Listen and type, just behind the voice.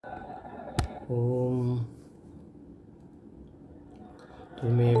Om.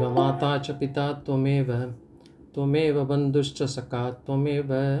 Tumeva mata cha pita tumeva bandhuscha saka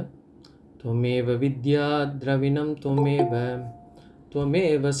tumeva vidya dravinam tumeva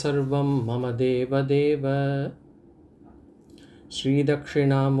sarvam mama deva deva. Sri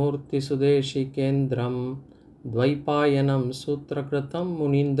Dakshinamurti Sudeshi Kendram Dvaipayanam Sutrakritam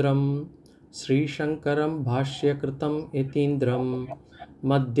Munindram Sri Shankaram Bhashyakritam Yatindram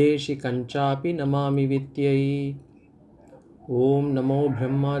Maddeshi Kanchapi Namami Vityai. Om Namo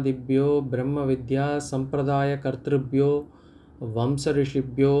Brahmadibhyo Brahma Vidya Sampradaya Kartribhyo Vamsa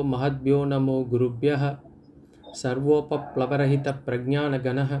Rishibhyo Mahadbhyo Namo Gurubhyah Sarvopaplavarahita Prajnana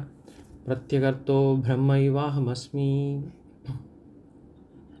Ganaha Pratyagarto Brahmaivahamasmi.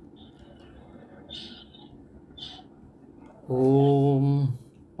 Om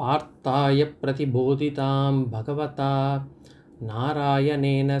Parthaya Pratibodhitam Bhagavata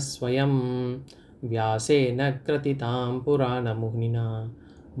Narayanena Swayam Vyasena Kratitam Purana Muhnina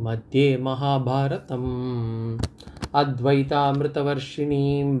Madhye Mahabharatam Advaita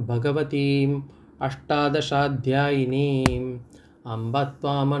Amritavarshinim Bhagavatim Ashtadashadhyayinim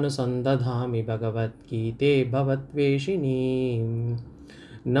Ambatvamanusandadhami Bhagavad Gite Bhavatveshinim.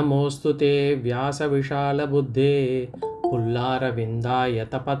 Namostute Vyasa Vishala Buddhe Pullara Vindaya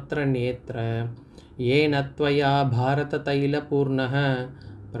Tapatra Netra Yena Tvaya Bharata Taila Purnaha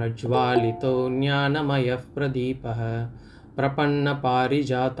Prajvalito Jnanamaya Pradipaha Prapanna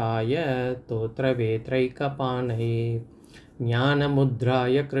Parijataya Totra Vetraika Panahe Jnana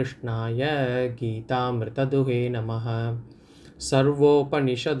Mudraya Krishnaya Gita Mritaduhe Namaha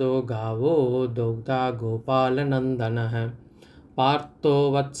Sarvopanishado Gavo Dogda Gopala Nandanaha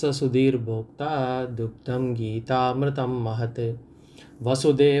Partho Vatsa Sudhir Bhokta Duktam Gita Mritam Mahat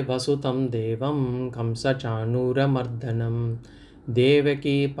Vasudev Vasutam Devam Kamsa Chanura Mardhanam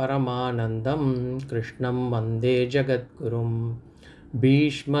Devaki Paramanandam Krishnam Vande Jagadgurum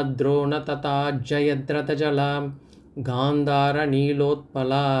Bhishmadrona Tata Jayadrata Jala Gandhara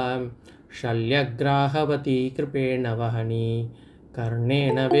Nilotpala Shalyagrahavati Kripena Vahani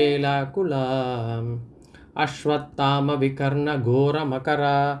Karnena Velakula Ashwattama Vikarna Ghora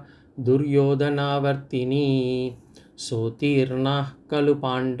Makara Duryodhanavartini Sotirna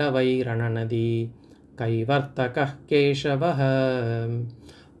Kalupandavai Rananadi Kaivartakah Keshavah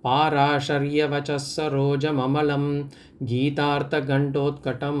Parasharya Vachassa Roja Mamalam Gitartha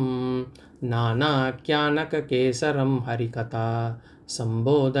Gantotkatam Nana Kyanaka Kesaram Harikata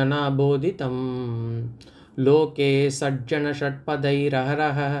Sambodhana Bodhitam Loke Sajjana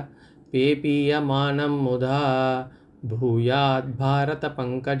Shatpadairaharaha Pepiyamanam Mudha Bhuyad Bharata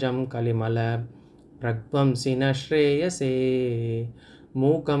Pankajam Kalimala Pragvamsina Shreyase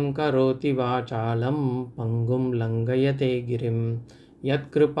Mukam Karoti Vachalam Pangum Langayate Girim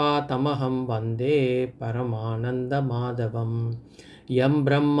Yatkripa Tamaham Vande Paramananda Madhavam Yam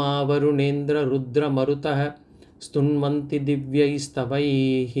Brahma Varunendra Rudra Marutah Stunvanti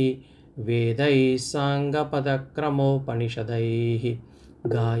Divyaistavaihi Vedai Sanga Padakramo Panishadaihi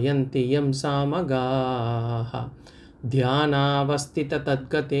Gayanti Yam Samagaha Dhyanavastita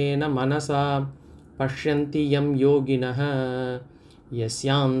Tadgatena Manasa Pashyanti Yam Yoginaha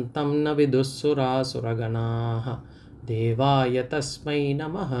Yasyantam na Vidussura Suraganaha Devaya Tasmai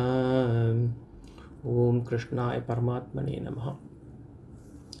Namaha. Om Krishnaya Paramatmane Namaha.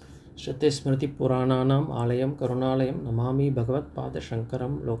 Shruti Smriti Purananam Alayam Karunalayam Namami Bhagavad Pada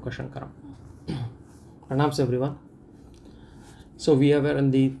Shankaram Loka Shankaram. Pranams everyone. So we were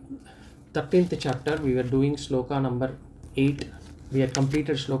in the 13th chapter. We were doing sloka number 8. We had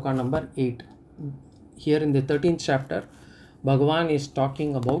completed sloka number 8. Here in the 13th chapter, Bhagavan is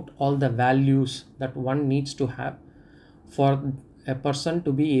talking about all the values that one needs to have for a person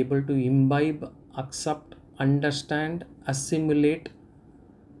to be able to imbibe, accept, understand, assimilate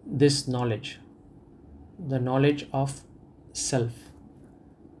this knowledge, the knowledge of self.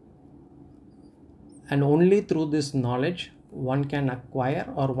 And only through this knowledge one can acquire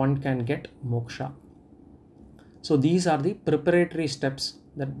or one can get moksha. So these are the preparatory steps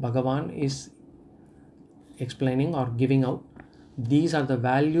that Bhagavan is explaining or giving out. These are the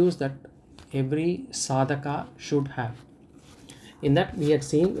values that every sadhaka should have. In that we had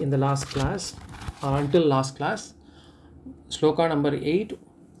seen in the last class or until last class, sloka number 8,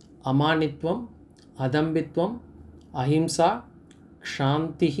 Amanitvam, Adambitvam, Ahimsa,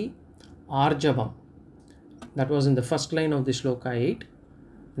 Kshantihi, Arjavam. That was in the first line of the sloka 8.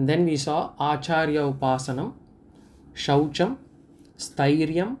 And then we saw Acharya Upasanam, Shaucham,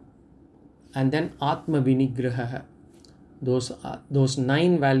 Stairyam, and then Atma Vinigraha. Those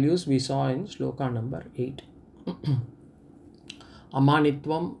 9 values we saw in sloka number 8.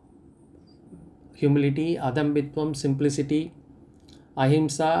 Amanitvam humility, adambitvam, simplicity,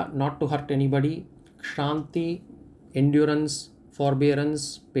 ahimsa, not to hurt anybody, kshanti, endurance,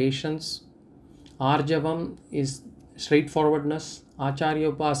 forbearance, patience, arjavam is straightforwardness,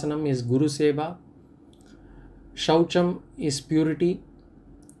 acharya upasanam is guru seva, shaucham is purity,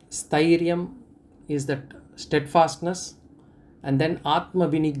 stairyam is that steadfastness, and then atma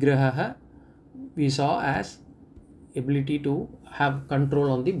vinigraha we saw as ability to have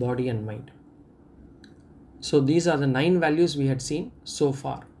control on the body and mind. So these are the 9 values we had seen so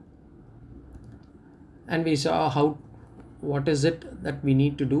far, and we saw what is it that we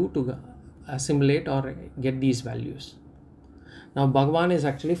need to do to assimilate or get these values. Now Bhagavan is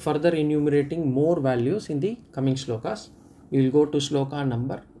actually further enumerating more values in the coming slokas. We will go to sloka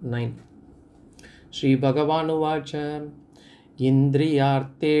number 9. Shri Bhagavan uvacha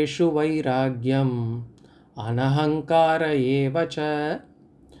indriyarteshu vairagyam anahankara eva cha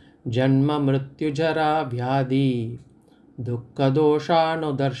janma mrityu jara vyadi dukkha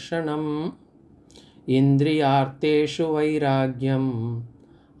doshanu darshanam. Indriyarteshu vairagyam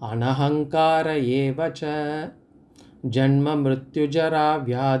anahankara eva cha janma mrityu jara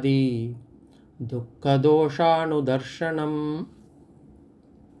vyadi dukkha doshanu darshanam.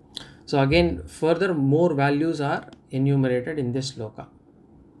 So again, further more values are enumerated in this sloka.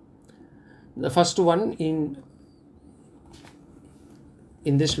 The first one in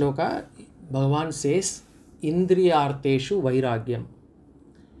this sloka, Bhagavan says indriyarteshu vairagyam.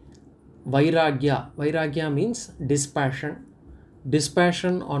 Vairagya means dispassion.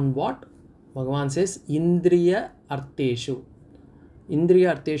 Dispassion on what? Bhagavan says indriya arteshu.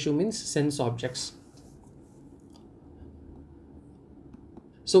 Indriya arteshu means sense objects.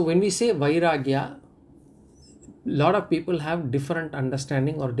 So when we say Vairagya, lot of people have different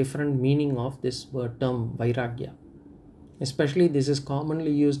understanding or different meaning of this word term Vairagya. Especially this is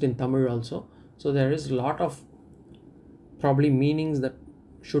commonly used in Tamil also. So there is a lot of probably meanings that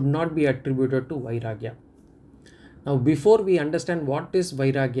should not be attributed to Vairagya. Now before we understand what is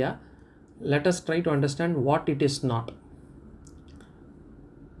Vairagya, let us try to understand what it is not.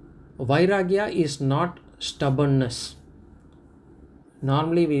 Vairagya is not stubbornness.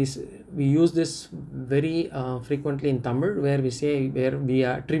 Normally we use this very frequently in Tamil, where we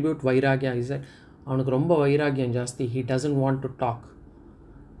attribute Vairagya is that avanukku romba vairagyam jaasti, he doesn't want to talk,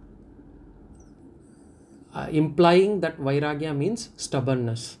 implying that Vairagya means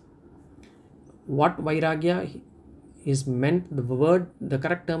stubbornness. What Vairagya is meant, the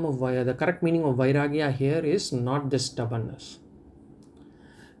correct term of the correct meaning of Vairagya here is not this stubbornness.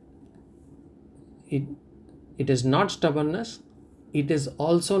 It is not stubbornness. It is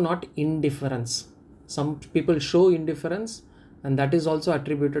also not indifference. Some people show indifference, and that is also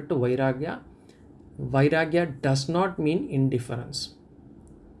attributed to Vairagya. Vairagya does not mean indifference.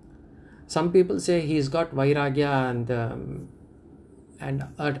 Some people say he's got Vairagya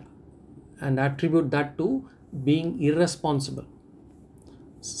and attribute that to being irresponsible.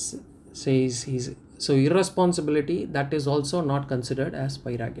 So irresponsibility, that is also not considered as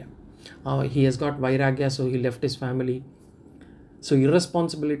Vairagya. He has got Vairagya, so he left his family. So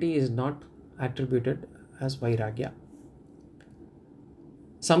irresponsibility is not attributed as Vairagya.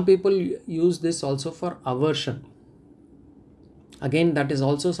 Some people use this also for aversion. Again, that is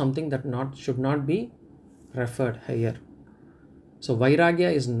also something that should not be referred here. So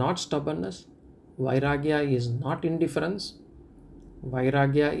Vairagya is not stubbornness. Vairagya is not indifference.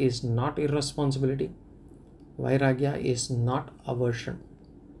 Vairagya is not irresponsibility. Vairagya is not aversion.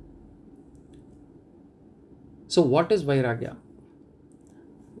 So what is Vairagya?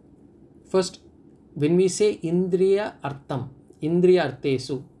 First, when we say indriya artam, indriya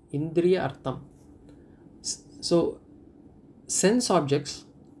artesu, indriya artam. So sense objects,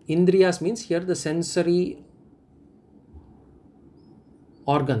 indriyas means here the sensory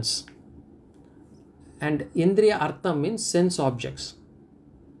organs, and indriya artam means sense objects.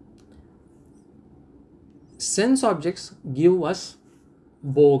 Sense objects give us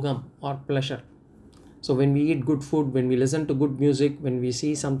bhogam or pleasure. So when we eat good food, when we listen to good music, when we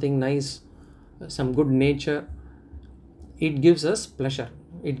see something nice, some good nature, it gives us pleasure.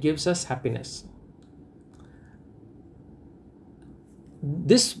 It gives us happiness.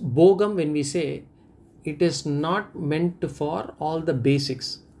 This bhogam, when we say, it is not meant for all the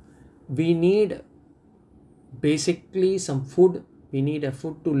basics. We need basically some food. We need a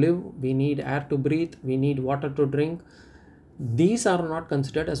food to live. We need air to breathe. We need water to drink. These are not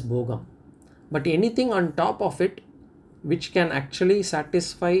considered as bhogam. But anything on top of it, which can actually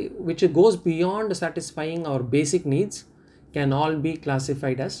satisfy, which goes beyond satisfying our basic needs, can all be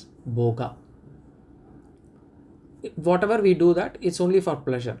classified as bhoga. Whatever we do that, it's only for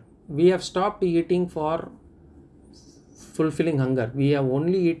pleasure. we have stopped eating for fulfilling hunger. We are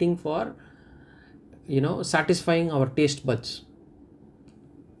only eating for, satisfying our taste buds.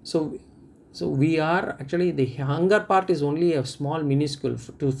 So we are actually, the hunger part is only a small minuscule.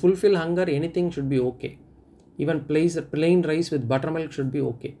 To fulfill hunger, anything should be okay. Even plain rice with buttermilk should be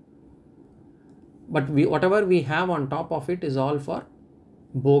okay. But whatever we have on top of it is all for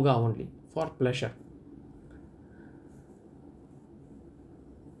bhoga only, for pleasure.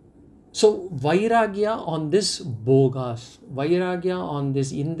 So Vairagya on this bhogas, Vairagya on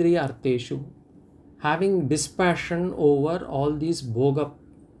this indriya arteshu, having dispassion over all these bhoga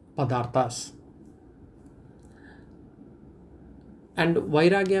padarthas. And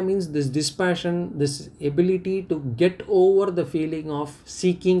Vairagya means this dispassion, this ability to get over the feeling of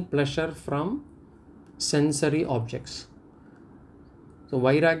seeking pleasure from sensory objects. So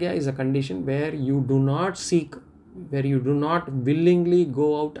Vairagya is a condition where you do not seek, where you do not willingly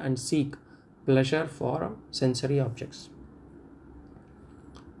go out and seek pleasure for sensory objects.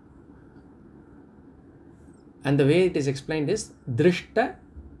 And the way it is explained is Drishta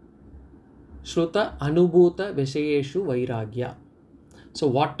Shruta Anubhuta Vishayeshu Vairagya. So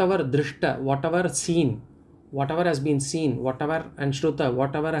whatever Drishta, whatever seen, whatever has been seen, whatever, and Shruta,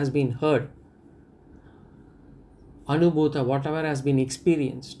 whatever has been heard, Anubhuta, whatever has been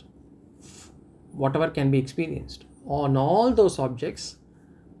experienced, whatever can be experienced, on all those objects,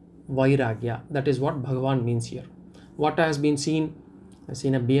 Vairagya. That is what Bhagavan means here. What has been seen, I've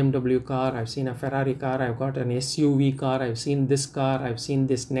seen a BMW car, I've seen a Ferrari car, I've got an SUV car, I've seen this car, I've seen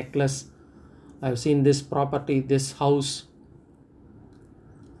this necklace, I've seen this property, this house.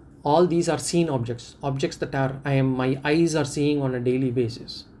 All these are seen objects, objects that my eyes are seeing on a daily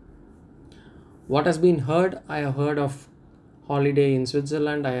basis. What has been heard, I have heard of holiday in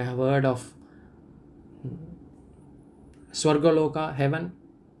Switzerland, I have heard of Swargaloka, heaven.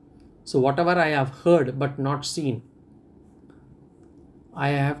 So whatever I have heard but not seen, I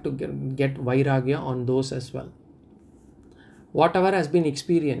have to get Vairagya on those as well. Whatever has been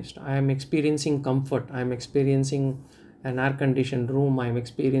experienced, I am experiencing comfort, I am experiencing an air-conditioned room, I am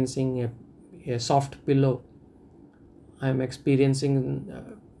experiencing a soft pillow, I am experiencing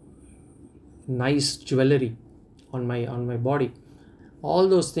nice jewelry on my body. All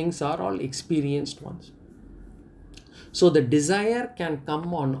those things are all experienced ones. So the desire can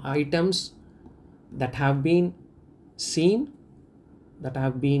come on items that have been seen, that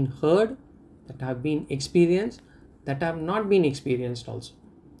have been heard, that have been experienced, that have not been experienced also.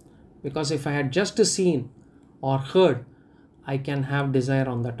 Because if I had just seen or heard, I can have desire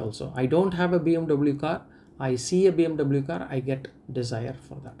on that also. I don't have a BMW car, I see a BMW car, I get desire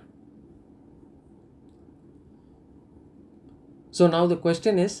for that. So now the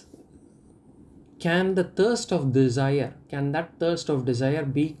question is, can that thirst of desire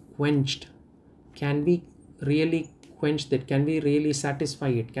be quenched? Can we really quench it? Can we really satisfy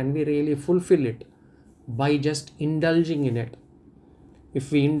it? Can we really fulfill it by just indulging in it?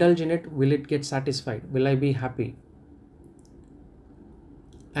 If we indulge in it, will it get satisfied? Will I be happy?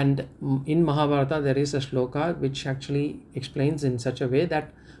 And in Mahabharata, there is a shloka which actually explains in such a way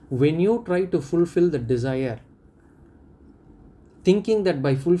that when you try to fulfill the desire, thinking that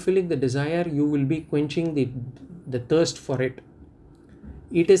by fulfilling the desire, you will be quenching the thirst for it,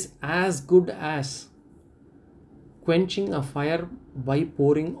 it is as good as quenching a fire by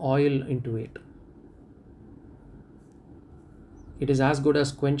pouring oil into it. It is as good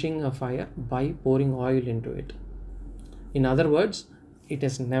as quenching a fire by pouring oil into it. In other words, it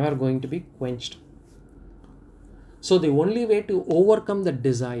is never going to be quenched. So the only way to overcome the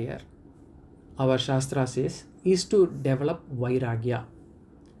desire, our Shastra says, is to develop Vairagya,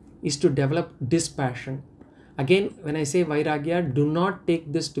 is to develop dispassion. Again, when I say Vairagya, do not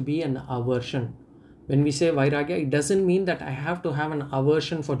take this to be an aversion. When we say Vairagya, it doesn't mean that I have to have an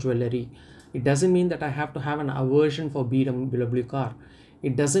aversion for jewelry. It doesn't mean that I have to have an aversion for BMW car.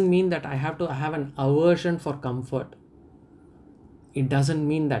 It doesn't mean that I have to have an aversion for comfort. It doesn't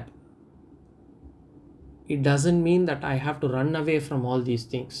mean that. It doesn't mean that I have to run away from all these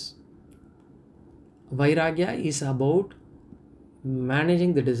things. Vairagya is about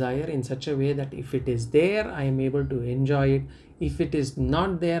managing the desire in such a way that if it is there, I am able to enjoy it. If it is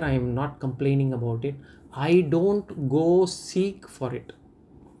not there, I am not complaining about it. I don't go seek for it.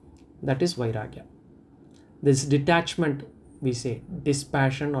 That is Vairagya. This detachment, we say,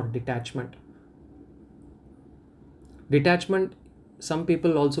 dispassion or detachment. Detachment, some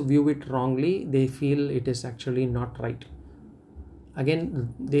people also view it wrongly. They feel it is actually not right.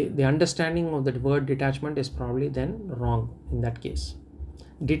 Again, the understanding of the word detachment is probably then wrong in that case.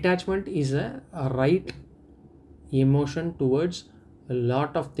 Detachment is a right emotion towards a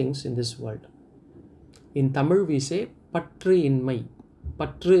lot of things in this world. In Tamil we say patru inmai.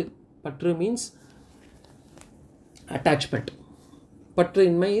 Patru means attachment. Patru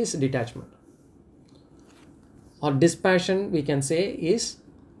inmai is detachment. Or dispassion we can say is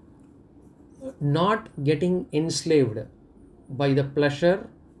not getting enslaved by the pleasure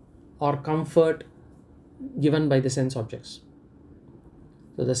or comfort given by the sense objects.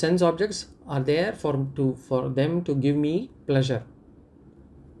 So the sense objects are there for them to give me pleasure,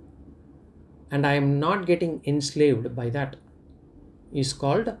 and I am not getting enslaved by that, is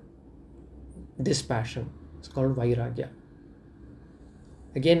called dispassion. It's called Vairagya.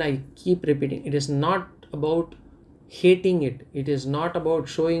 Again, I keep repeating, it is not about hating it. It is not about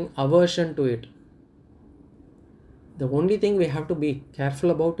showing aversion to it. The only thing we have to be careful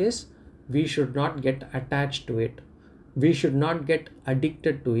about is we should not get attached to it. We should not get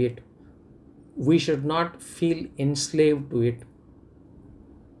addicted to it. We should not feel enslaved to it.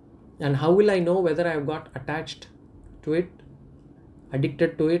 And how will I know whether I have got attached to it,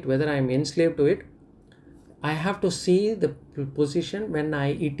 addicted to it, whether I am enslaved to it? I have to see the position when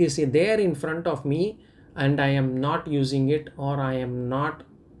it is there in front of me and I am not using it, or I am not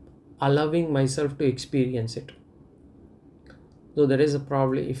allowing myself to experience it. So there is a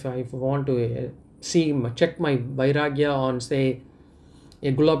probably, if I want to check my Vairagya on, say,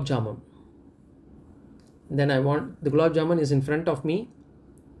 a gulab jamun, then the gulab jamun is in front of me.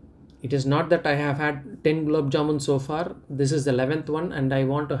 It is not that I have had 10 gulab jamun so far. This is the 11th one and I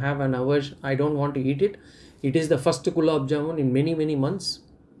want to have an aversion. I don't want to eat it. It is the first gulab jamun in many, many months.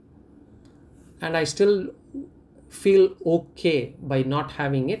 And I still feel okay by not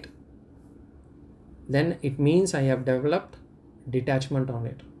having it. Then it means I have developed detachment on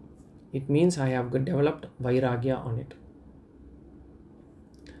it. It means I have developed Vairagya on it.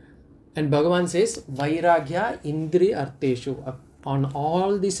 And Bhagavan says, Vairagya indri arteshu, on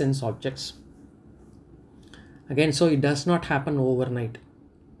all the sense objects. Again, so it does not happen overnight.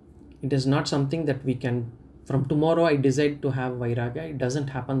 It is not something that we can, from tomorrow I decide to have Vairagya. It doesn't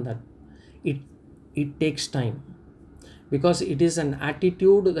happen that. It takes time, because it is an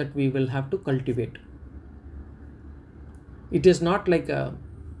attitude that we will have to cultivate. It is not like a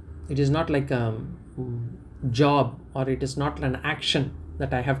job, or it is not an action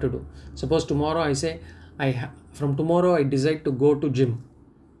that I have to do. Suppose tomorrow I say, from tomorrow I decide to go to gym.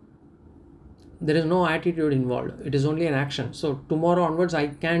 There is no attitude involved. It is only an action. So tomorrow onwards I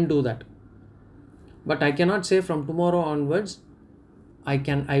can do that. But I cannot say from tomorrow onwards I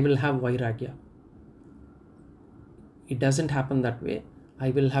will have Vairagya. It doesn't happen that way. I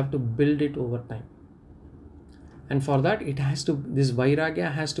will have to build it over time. And for that, this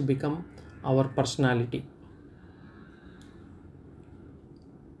Vairagya has to become our personality.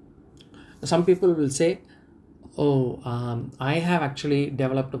 Some people will say, I have actually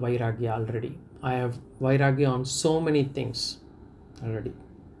developed Vairagya already. I have Vairagya on so many things already.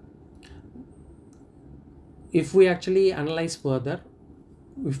 If we actually analyze further,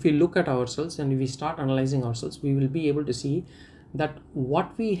 if we look at ourselves and we start analyzing ourselves, we will be able to see that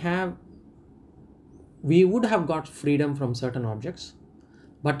what we have, we would have got freedom from certain objects,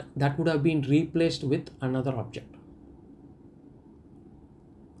 but that would have been replaced with another object.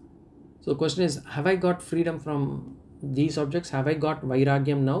 So the question is, have I got freedom from these objects? Have I got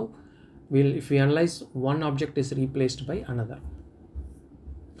Vairagyam now? If we analyze, one object is replaced by another.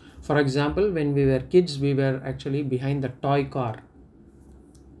 For example, when we were kids, we were actually behind the toy car.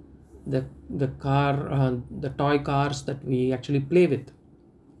 The toy cars that we actually play with.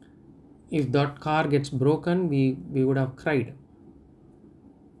 If that car gets broken, we would have cried,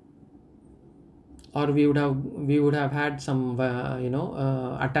 or we would have had some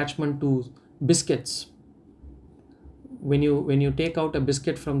attachment to biscuits. When you take out a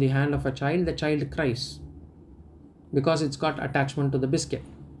biscuit from the hand of a child, the child cries because it's got attachment to the biscuit.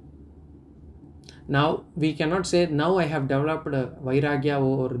 Now we cannot say, now I have developed a Vairagya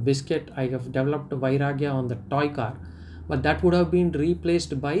over biscuit, I have developed Vairagya on the toy car, but that would have been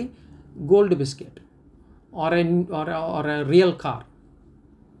replaced by gold biscuit or a real car.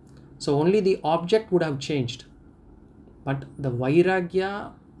 So only the object would have changed, but the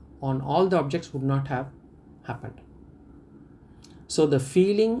Vairagya on all the objects would not have happened. So the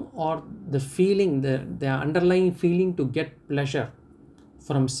feeling, the underlying feeling to get pleasure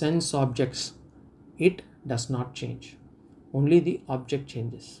from sense objects, it does not change. Only the object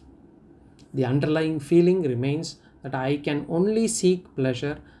changes. The underlying feeling remains that I can only seek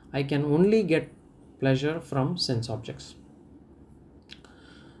pleasure, I can only get pleasure from sense objects.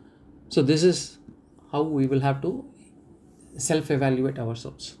 So this is how we will have to self-evaluate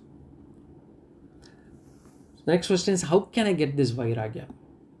ourselves. The next question is, how can I get this Vairagya?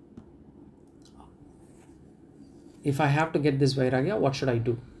 If I have to get this Vairagya, what should I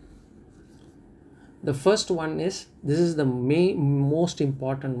do? The first one is, this is the most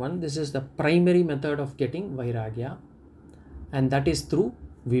important one. This is the primary method of getting Vairagya, and that is through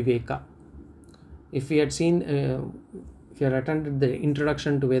Viveka. If we had seen, if you had attended the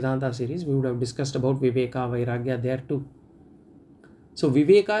introduction to Vedanta series, we would have discussed about Viveka, Vairagya there too. So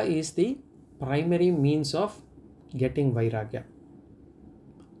Viveka is the primary means of getting Vairagya.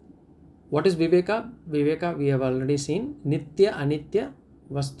 What is Viveka? Viveka, we have already seen, Nitya Anitya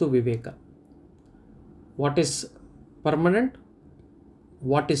Vastu Viveka. What is permanent,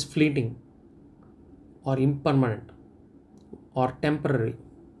 what is fleeting or impermanent or temporary.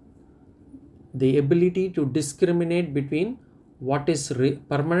 The ability to discriminate between what is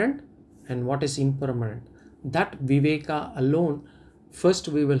permanent and what is impermanent. That Viveka alone, first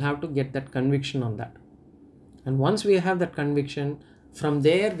we will have to get that conviction on that. And once we have that conviction, from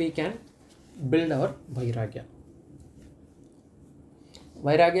there we can build our Vairagya.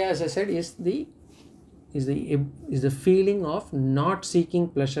 Vairagya, as I said, is the feeling of not seeking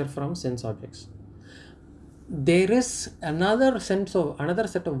pleasure from sense objects. There is another set of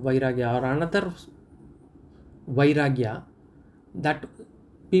Vairagya or another Vairagya that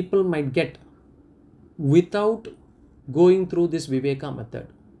people might get without going through this Viveka method.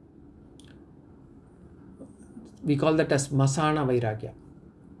 We call that as Masana Vairagya.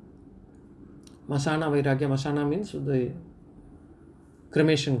 Masana Vairagya, Masana means the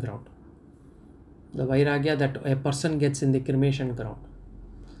cremation ground. The Vairagya that a person gets in the cremation ground.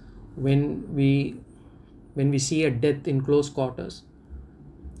 When we see a death in close quarters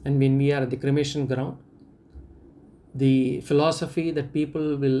and when we are at the cremation ground, the philosophy that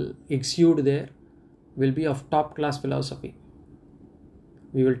people will exude there will be of top class philosophy.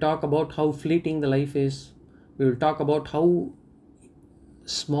 We will talk about how fleeting the life is. We will talk about how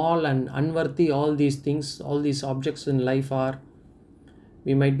small and unworthy all these things, all these objects in life are.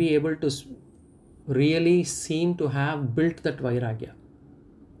 We might be able to really seem to have built that Vairagya.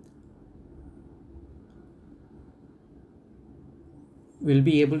 We'll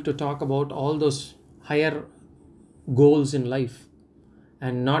be able to talk about all those higher goals in life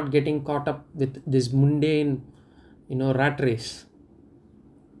and not getting caught up with this mundane, rat race.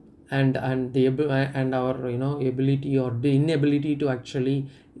 And our ability or the inability to actually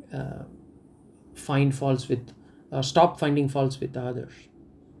find faults with stop finding faults with others.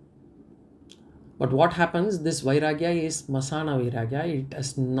 But what happens, this Vairagya is Masana Vairagya. It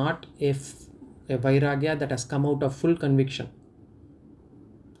is not a Vairagya that has come out of full conviction.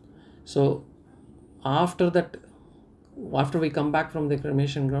 So after we come back from the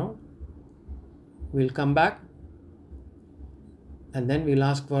cremation ground, we'll come back and then we'll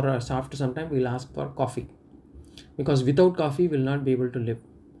ask for, after some time, we'll ask for coffee. Because without coffee, we'll not be able to live.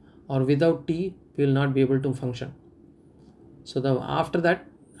 Or without tea, we'll not be able to function. So after that,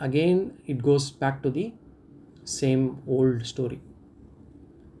 again, it goes back to the same old story.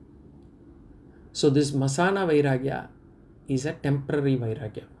 So this Masana Vairagya is a temporary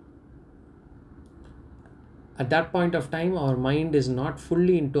Vairagya. At that point of time, our mind is not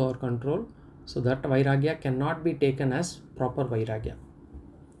fully into our control. So that Vairagya cannot be taken as proper Vairagya.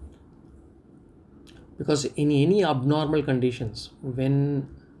 Because in any abnormal conditions, when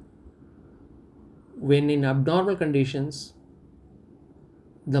in abnormal conditions,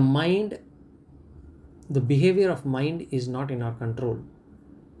 the behavior of mind is not in our control.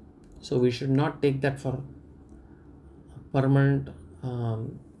 So we should not take that for permanent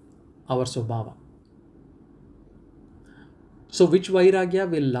our Svabhava. So which Vairagya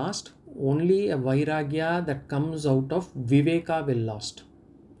will last? Only a Vairagya that comes out of Viveka will last.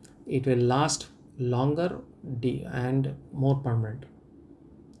 It will last longer and more permanent.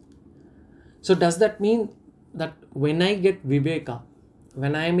 So does that mean that when I get Viveka,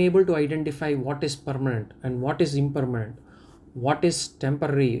 when I am able to identify what is permanent and what is impermanent, what is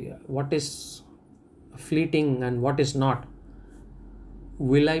temporary, what is fleeting and what is not,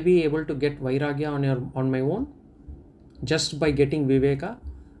 will I be able to get Vairagya on my own? Just by getting Viveka?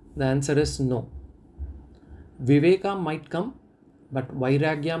 The answer is no. Viveka might come, but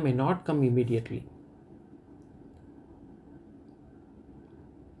Vairagya may not come immediately.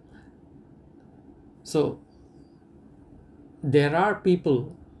 So there are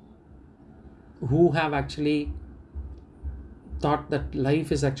people who have actually thought that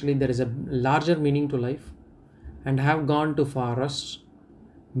life is actually, there is a larger meaning to life, and have gone to forests,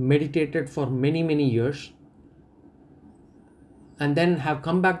 meditated for many, many years, and then have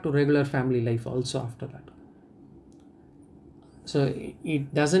come back to regular family life also after that. So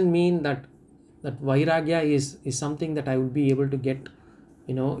it doesn't mean that That Vairagya is something that I would be able to get,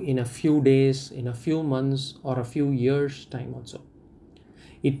 in a few days, in a few months, or a few years time also.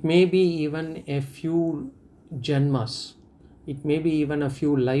 It may be even a few janmas. It may be even a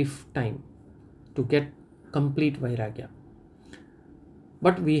few lifetime to get complete Vairagya.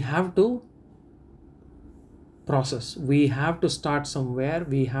 But we have to process. We have to start somewhere.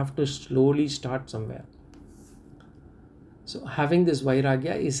 We have to slowly start somewhere. So having this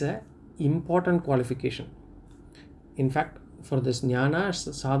Vairagya is a important qualification. In fact, for this Jnana,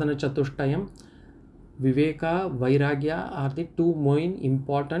 Sadhana Chatushtayam, Viveka, Vairagya are the two main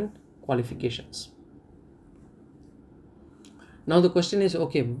important qualifications. Now the question is,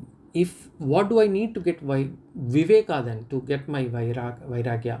 okay, what do I need to get Viveka then, to get my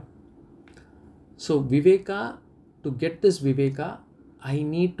Vairagya? So Viveka, to get this Viveka, I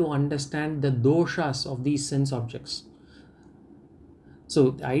need to understand the doshas of these sense objects.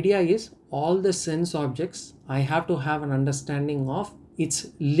 So the idea is, all the sense objects, I have to have an understanding of its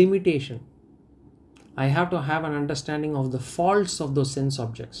limitation. I have to have an understanding of the faults of those sense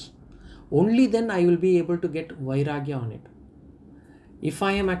objects. Only then I will be able to get Vairagya on it. If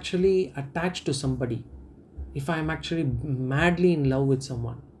I am actually attached to somebody, if I am actually madly in love with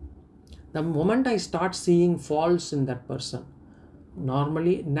someone, the moment I start seeing faults in that person,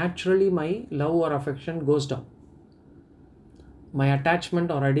 naturally my love or affection goes down. My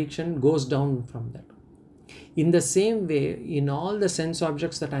attachment or addiction goes down from that. In the same way, in all the sense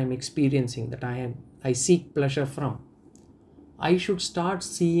objects that I am experiencing, that I seek pleasure from, I should start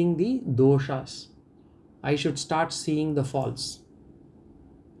seeing the doshas. I should start seeing the faults.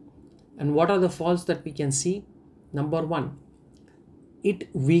 And what are the faults that we can see? Number one, it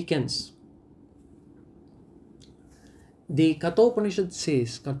weakens. The Kathopanishad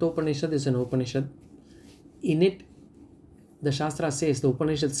says, Kathopanishad is an Upanishad. In it, the Shastra says, the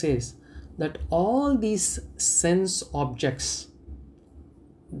Upanishad says, that all these sense objects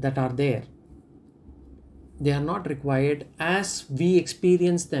that are there, they are not required. As we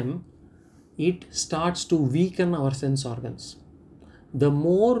experience them, it starts to weaken our sense organs. The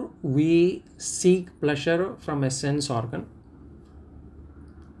more we seek pleasure from a sense organ,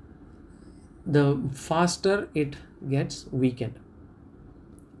 the faster it gets weakened.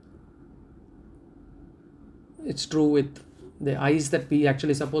 It's true with the eyes, that we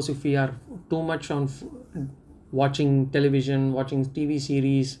actually, suppose if we are too much on watching television, watching TV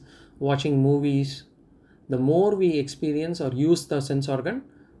series, watching movies, the more we experience or use the sense organ,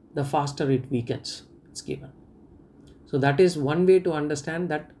 the faster it weakens. It's given. So that is one way to understand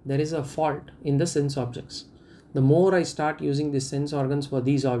that there is a fault in the sense objects. The more I start using the sense organs for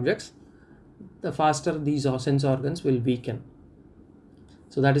these objects, the faster these sense organs will weaken.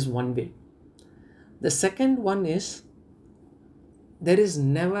 So that is one way. The second one is, there is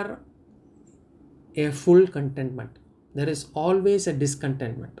never a full contentment. There is always a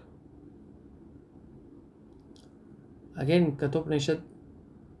discontentment. Again, Kathopanishad,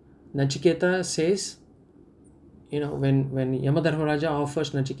 Nachiketa says, when Yamadharmaraja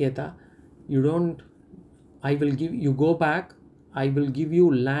offers Nachiketa, you go back, I will give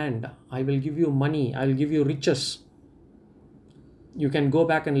you land, I will give you money, I will give you riches. You can go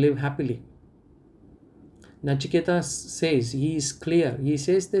back and live happily. Nachiketa says, he is clear. He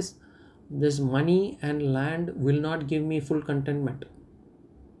says this money and land will not give me full contentment.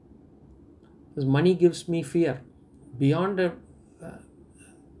 This money gives me fear. Beyond there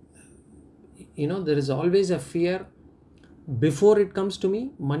is always a fear before it comes to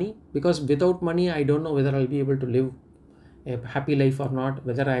me, money, because without money, I don't know whether I'll be able to live a happy life or not,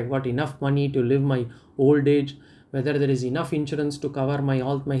 whether I've got enough money to live my old age, whether there is enough insurance to cover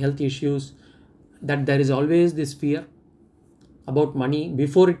all my health issues. That there is always this fear about money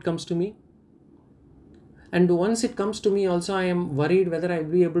before it comes to me. And once it comes to me also, I am worried whether I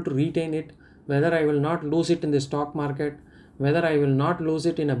will be able to retain it, whether I will not lose it in the stock market, whether I will not lose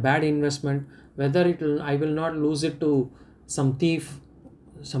it in a bad investment, whether I will not lose it to some thief,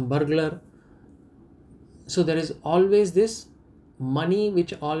 some burglar. So there is always this money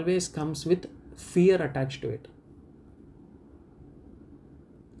which always comes with fear attached to it.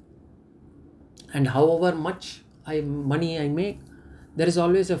 And however much money I make, there is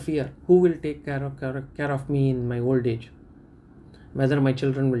always a fear. Who will take care of me in my old age? Whether my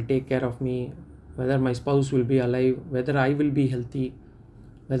children will take care of me, whether my spouse will be alive, whether I will be healthy,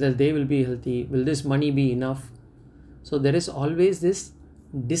 whether they will be healthy, will this money be enough? So there is always this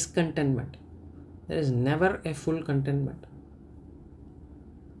discontentment. There is never a full contentment.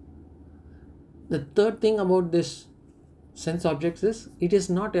 The third thing about this sense objects is, it is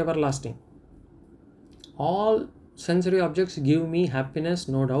not everlasting. All sensory objects give me happiness,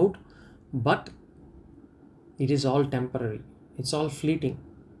 no doubt, but it is all temporary. It's all fleeting.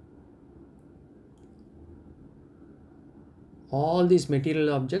 All these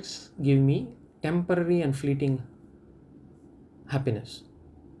material objects give me temporary and fleeting happiness.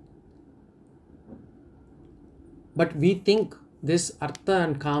 But we think this artha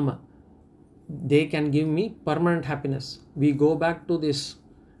and kama, they can give me permanent happiness. We go back to this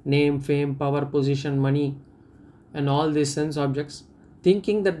name, fame, power, position, money, and all these sense objects,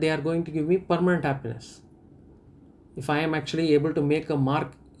 thinking that they are going to give me permanent happiness. If I am actually able to make a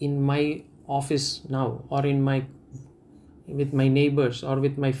mark in my office now, or with my neighbors or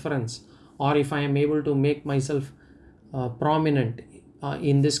with my friends, or if I am able to make myself prominent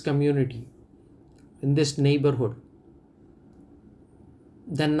in this community, in this neighborhood,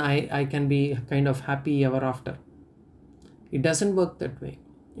 then I can be kind of happy ever after. It doesn't work that way.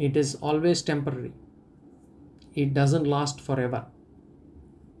 It is always temporary. It doesn't last forever.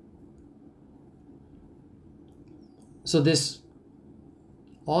 So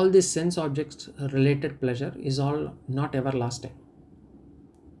all this sense objects related pleasure is all not everlasting.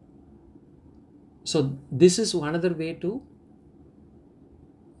 So this is another way to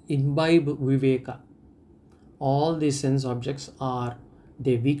imbibe Viveka. All these sense objects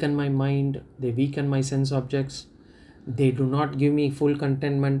they weaken my mind, they weaken my sense objects, they do not give me full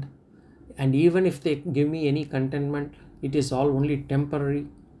contentment, and even if they give me any contentment, it is all only temporary.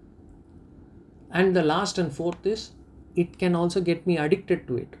 And the last and fourth is, it can also get me addicted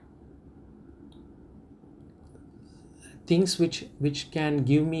to it. Things which can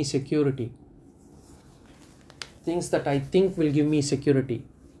give me security, things that I think will give me security,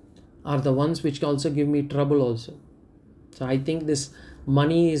 are the ones which also give me trouble also. So I think this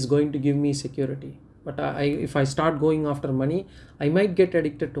money is going to give me security, but if I start going after money, I might get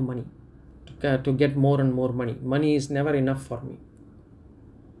addicted to money, to get more and more money. Money is never enough for me.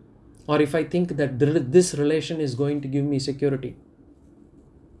 Or if I think that this relation is going to give me security,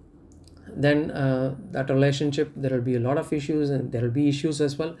 then that relationship, there will be a lot of issues, and there will be issues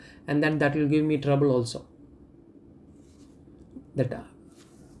as well, and then that will give me trouble also. That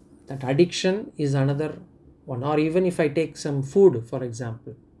addiction is another one. Or even if I take some food, for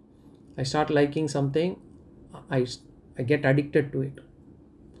example, I start liking something, I get addicted to it,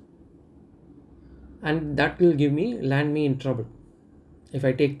 and that will land me in trouble. If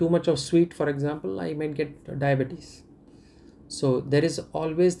I take too much of sweet, for example, I might get diabetes. So there is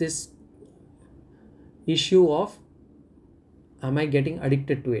always this issue of, am I getting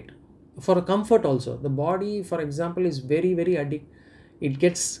addicted to it? For comfort also, the body, for example, is very, very it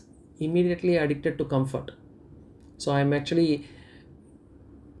gets immediately addicted to comfort. So I'm actually,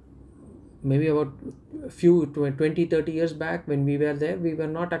 maybe about few 20 30 years back, when we were there, we were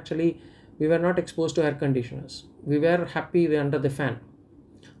not exposed to air conditioners. We were happy under the fan.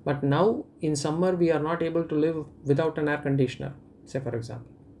 But now in summer, we are not able to live without an air conditioner, say for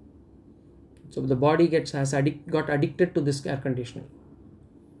example. So the body got addicted to this air conditioning.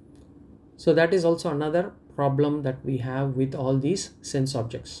 So that is also another problem that we have with all these sense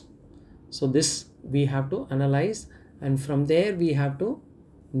objects. So this we have to analyze, and from there we have to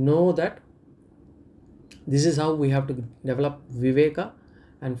know that this is how we have to develop Viveka,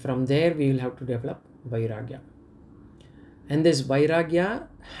 and from there we will have to develop Vairagya. And this Vairagya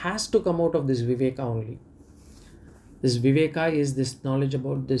has to come out of this Viveka only. This Viveka is this knowledge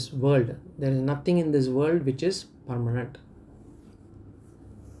about this world. There is nothing in this world which is permanent.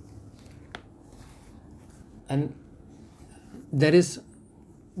 And this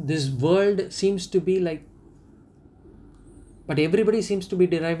world seems to be like, but everybody seems to be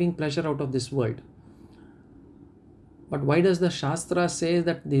deriving pleasure out of this world. But why does the Shastra say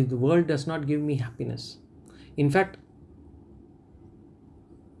that the world does not give me happiness? In fact,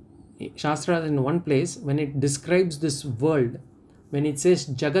 Shastra in one place, when it describes this world, when it says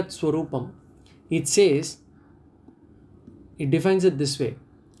Jagat Swarupam, it defines it this way.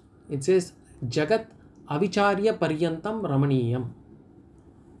 It says Jagat Avicharya Paryantam Ramaniyam.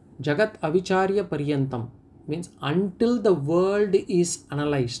 Jagat Avicharya Paryantam means until the world is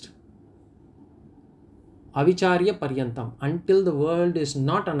analyzed. Avicharya Paryantam, until the world is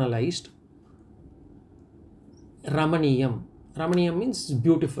not analyzed. Ramaniyam. Ramaniyam means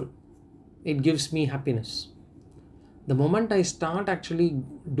beautiful. It gives me happiness. The moment I start actually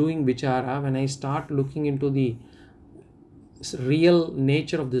doing vichara, when I start looking into the real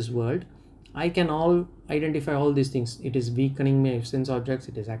nature of this world, I can identify all these things. It is weakening my sense objects.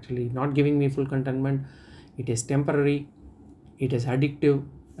 It is actually not giving me full contentment. It is temporary. It is addictive,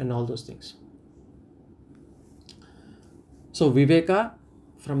 and all those things. So Viveka,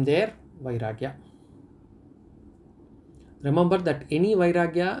 from there Vairagya. Remember that any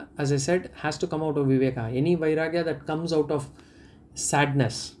Vairagya, as I said, has to come out of Viveka. Any Vairagya that comes out of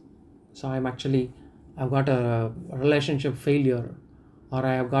sadness. So I've got a relationship failure, or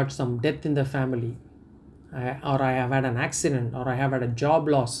I have got some death in the family, or I have had an accident, or I have had a job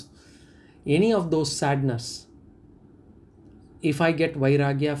loss. Any of those sadness, if I get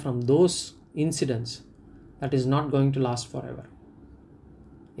Vairagya from those incidents, that is not going to last forever.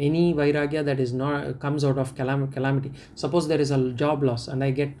 Any Vairagya that is not comes out of calamity. Suppose there is a job loss and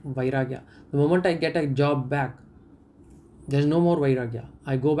I get Vairagya. The moment I get a job back, there's no more Vairagya.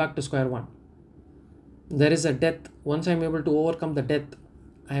 I go back to square one. There is a death. Once I'm able to overcome the death,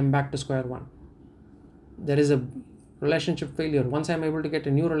 I am back to square one. There is a relationship failure. Once I'm able to get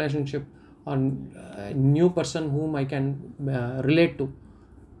a new relationship or a new person whom I can relate to,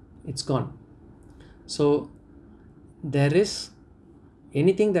 it's gone. So there is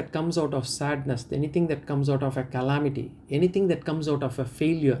anything that comes out of sadness, anything that comes out of a calamity, anything that comes out of a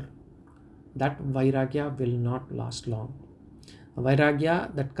failure, that Vairagya will not last long. A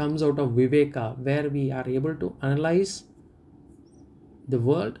Vairagya that comes out of Viveka, where we are able to analyze the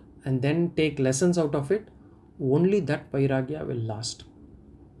world and then take lessons out of it, only that Vairagya will last.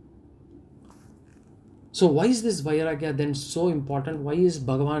 So why is this Vairagya then so important? Why is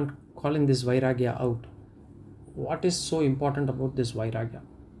Bhagavan calling this Vairagya out? What is so important about this Vairagya?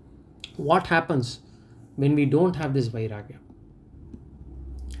 What happens when we don't have this Vairagya?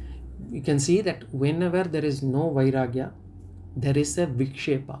 You can see that whenever there is no Vairagya, there is a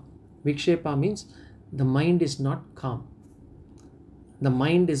Vikshepa. Vikshepa means the mind is not calm. The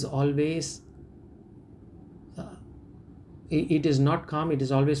mind is always, it is not calm, it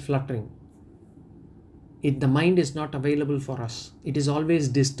is always fluttering. The mind is not available for us. It is always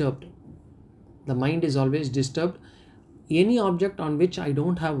disturbed. The mind is always disturbed. Any object on which I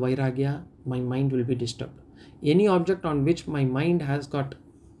don't have Vairagya, my mind will be disturbed. Any object on which my mind has got,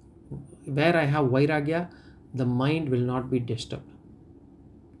 where I have Vairagya, the mind will not be disturbed.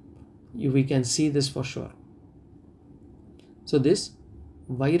 We can see this for sure. So this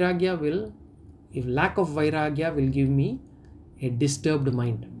Vairagya will, if lack of Vairagya will give me a disturbed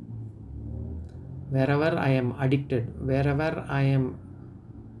mind. Wherever I am addicted, wherever I am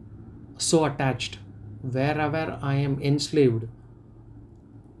so attached, wherever I am enslaved,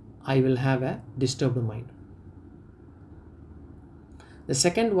 I will have a disturbed mind. The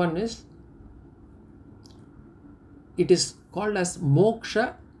second one is, it is called as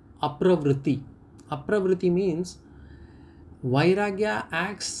moksha apravritti. Apravritti means Vairagya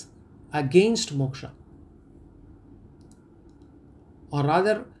acts against moksha. Or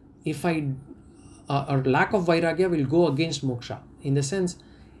rather, if I or lack of Vairagya will go against moksha. In the sense,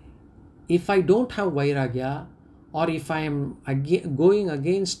 if I don't have Vairagya, or if I am going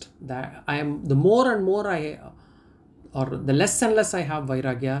against that, the more and more or the less and less I have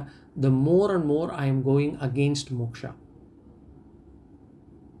Vairagya, the more and more I am going against moksha.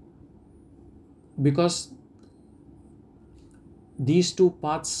 Because these two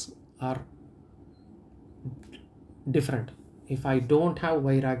paths are different. If I don't have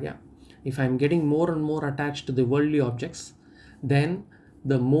Vairagya, if I am getting more and more attached to the worldly objects, then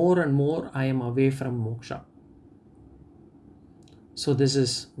the more and more I am away from moksha. So this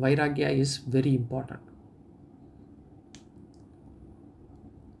is, Vairagya is very important.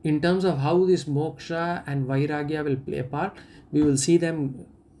 In terms of how this moksha and Vairagya will play a part, we will see them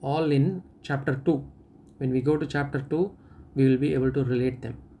all in chapter 2. When we go to chapter 2, we will be able to relate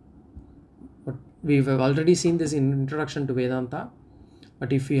them. But we have already seen this in Introduction to Vedanta.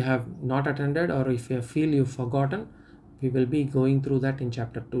 But if you have not attended, or if you feel you've forgotten, we will be going through that in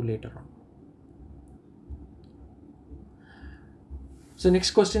chapter 2 later on. So next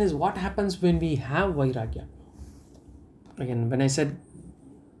question is, what happens when we have Vairagya? Again, when I said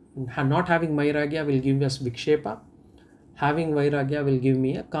not having Vairagya will give us Vikshepa, having Vairagya will give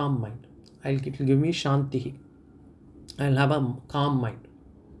me a calm mind. It will give me Shanti. I'll have a calm mind.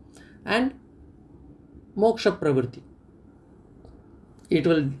 And Moksha Pravritti. It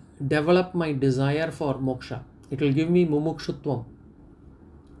will develop my desire for moksha. It will give me mumukshutvam.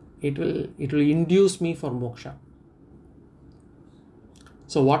 It will induce me for moksha.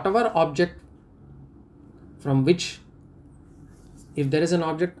 So whatever object from which, if there is an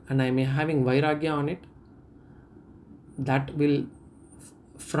object and I am having Vairagya on it, that will,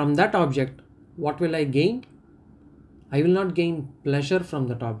 from that object, what will I gain? I will not gain pleasure from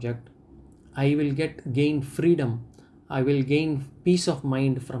that object. I will gain freedom. I will gain peace of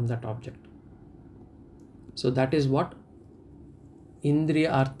mind from that object. So that is what Indriya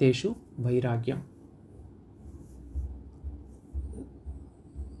Arteshu Vairagyam.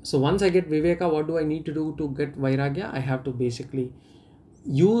 So once I get Viveka, what do I need to do to get Vairagya? I have to basically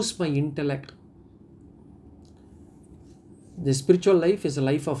use my intellect. The spiritual life is a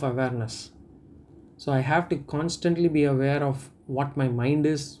life of awareness. So I have to constantly be aware of what my mind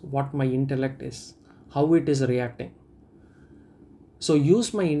is, what my intellect is, how it is reacting. So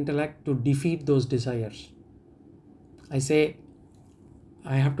use my intellect to defeat those desires. I say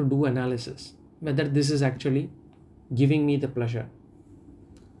I have to do analysis whether this is actually giving me the pleasure.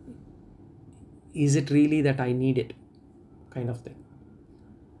 Is it really that I need it? Kind of thing.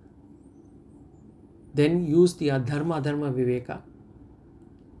 Then use the adharma viveka.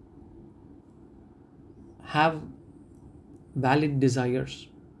 Have valid desires.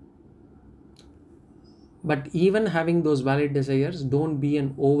 But even having those valid desires, don't be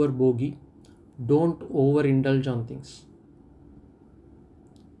an overbogey. Don't overindulge on things.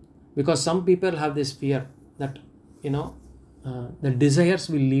 Because some people have this fear that, the desires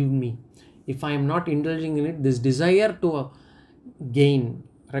will leave me. If I am not indulging in it, this desire to gain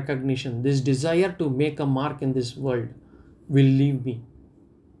recognition, this desire to make a mark in this world will leave me.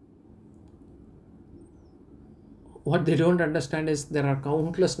 What they don't understand is there are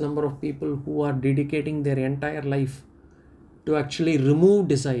countless number of people who are dedicating their entire life to actually remove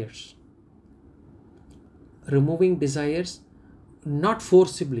desires. Removing desires, not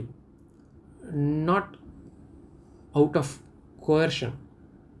forcibly, not out of coercion,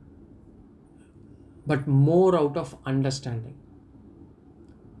 but more out of understanding.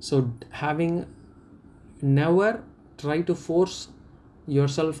 So never try to force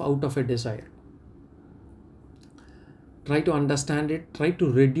yourself out of a desire. Try to understand it, try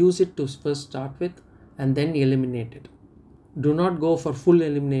to reduce it to first start with, and then eliminate it. Do not go for full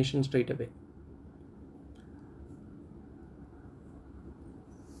elimination straight away.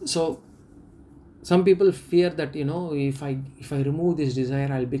 So some people fear that, if I remove this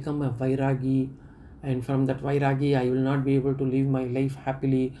desire, I'll become a Vairagi, and from that Vairagi I will not be able to live my life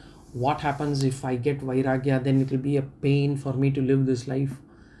happily. What happens if I get Vairagya? Then it will be a pain for me to live this life.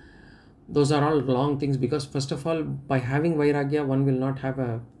 Those are all wrong things, because first of all, by having Vairagya, one will not have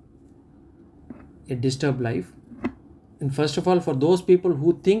a disturbed life. And first of all, for those people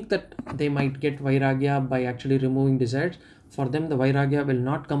who think that they might get Vairagya by actually removing desires, for them the Vairagya will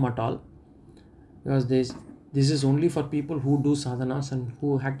not come at all, because this is only for people who do sadhanas and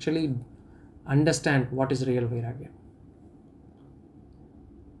who actually understand what is real Vairagya.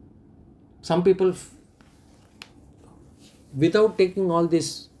 Some people, without taking all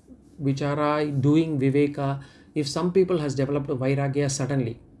this vichara, doing Viveka, if some people has developed a Vairagya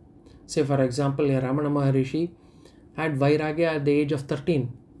suddenly, say for example, a Ramana Maharishi had Vairagya at the age of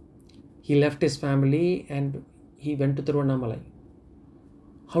 13. He left his family and he went to Tiruvannamalai.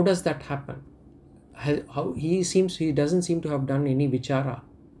 How does that happen? How he doesn't seem to have done any vichara.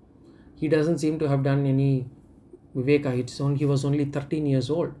 He doesn't seem to have done any Viveka. He was only 13 years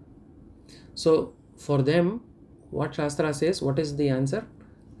old. So for them, what Shastra says, what is the answer?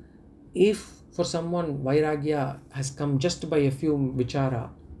 If for someone Vairagya has come just by a few vichara,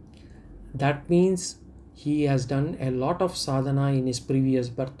 that means he has done a lot of sadhana in his previous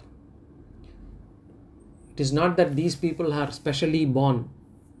birth. It is not that these people are specially born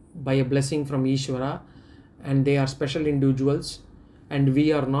by a blessing from Ishvara and they are special individuals and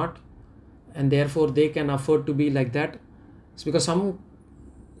we are not, and therefore they can afford to be like that. It's because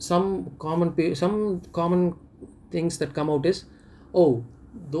some common things that come out is, oh,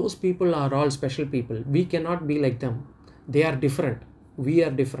 those people are all special people, we cannot be like them, they are different, we are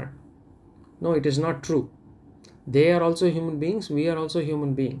different. No, it is not true. They are also human beings, we are also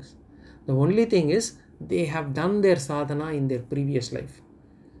human beings. The only thing is they have done their sadhana in their previous life.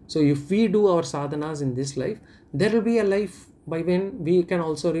 So if we do our sadhanas in this life, there will be a life by when we can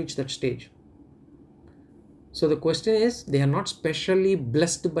also reach that stage. So the question is, they are not specially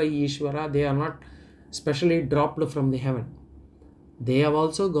blessed by Ishvara, they are not specially dropped from the heaven. They have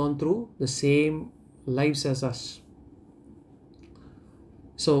also gone through the same lives as us.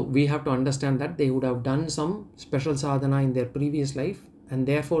 So we have to understand that they would have done some special sadhana in their previous life and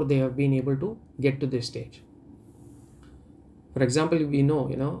therefore they have been able to get to this stage. For example, we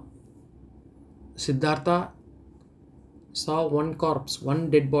know, Siddhartha saw one corpse, one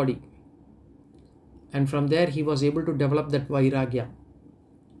dead body, and from there he was able to develop that Vairagya.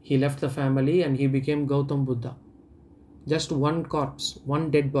 He left the family and he became Gautam Buddha. Just one corpse,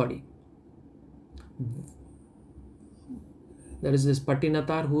 one dead body. There is this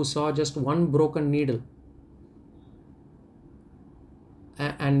Patinathar who saw just one broken needle.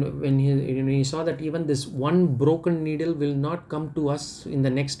 And when he saw that even this one broken needle will not come to us in the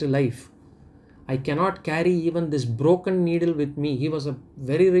next life, I cannot carry even this broken needle with me. He was a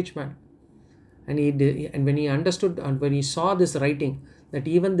very rich man. And and when he understood and when he saw this writing, that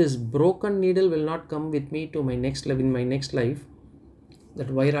even this broken needle will not come with me to my next life, in my next life, that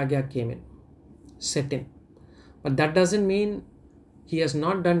Vairagya came in, set in. But that doesn't mean he has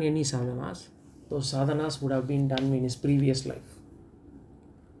not done any sadhanas. Those sadhanas would have been done in his previous life.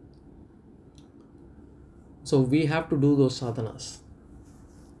 So we have to do those sadhanas.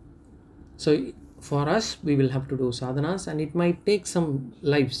 So for us, we will have to do sadhanas, and it might take some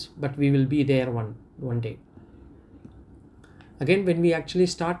lives, but we will be there one day. Again, when we actually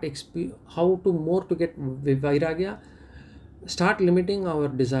start how to more to get Vairagya, start limiting our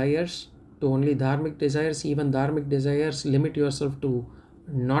desires to only dharmic desires. Even dharmic desires, limit yourself to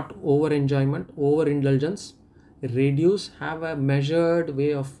not over enjoyment, over indulgence. Reduce, have a measured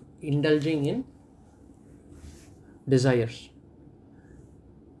way of indulging in desires.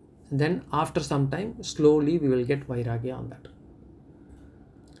 Then after some time, slowly we will get Vairagya on that.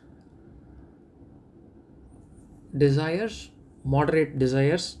 Desires, moderate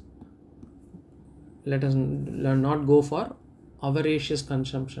desires. Let us not go for avaricious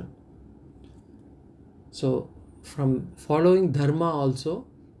consumption. So from following dharma also,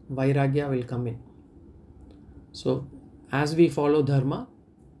 Vairagya will come in. So as we follow dharma,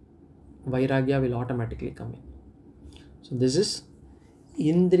 Vairagya will automatically come in. So this is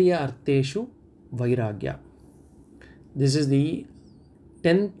Indriya Arteshu Vairagya. This is the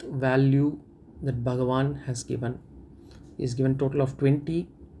 10th value that Bhagavan has given. He has given total of 20.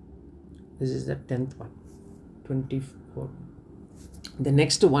 This is the 10th one. 24. The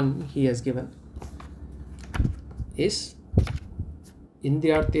next one he has given is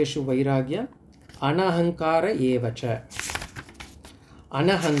Indriyarteshu Vairagya Anahankara Evacha.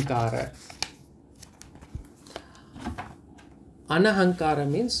 Anahankara. Anahankara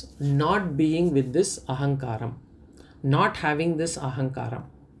means not being with this ahankaram, not having this ahankaram.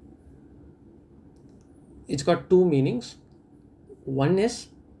 It's got two meanings. One is,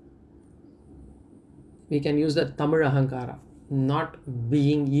 we can use the Tamil ahankara, not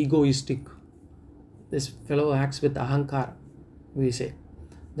being egoistic. This fellow acts with ahankara, we say.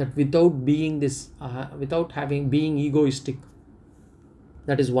 That without being this, without being egoistic.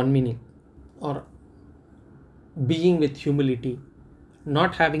 That is one meaning. Or being with humility,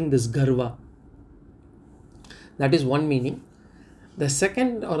 not having this garva. That is one meaning. The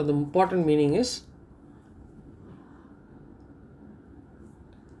second or the important meaning is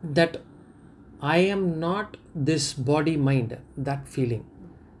that I am not this body mind, that feeling.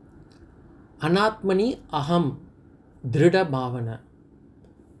 Anatmani aham drida bhavana.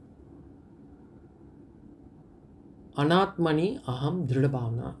 Anatmani aham drida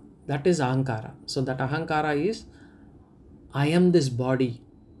bhavana. That is ahankara. So that ahankara is, I am this body.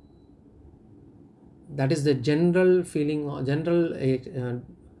 That is the general feeling, general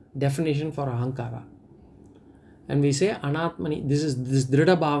definition for ahankara. And we say anatmani, this is this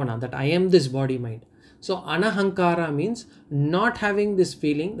drida bhavana, that I am this body mind. So anahankara means not having this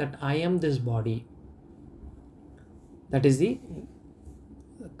feeling that I am this body. That is the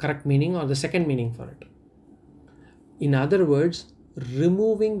correct meaning or the second meaning for it. In other words,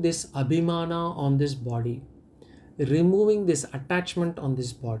 removing this abhimana on this body, removing this attachment on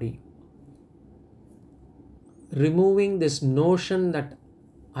this body, removing this notion that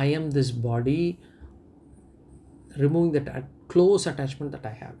I am this body, removing that close attachment that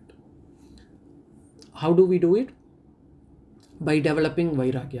I have. How do we do it? By developing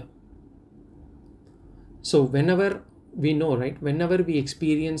Vairagya. So whenever we know, right, whenever we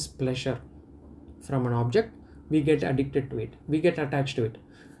experience pleasure from an object, we get addicted to it, we get attached to it.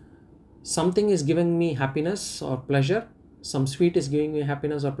 Something is giving me happiness or pleasure, some sweet is giving me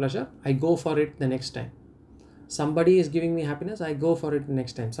happiness or pleasure, I go for it the next time. Somebody is giving me happiness, I go for it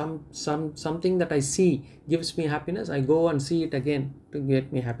next time. Something that I see gives me happiness, I go and see it again to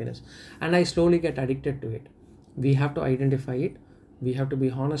get me happiness. And I slowly get addicted to it. We have to identify it. We have to be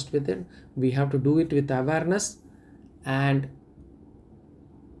honest with it. We have to do it with awareness. And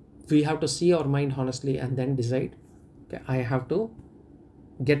we have to see our mind honestly and then decide, okay, I have to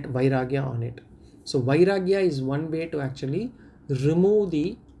get Vairagya on it. So Vairagya is one way to actually remove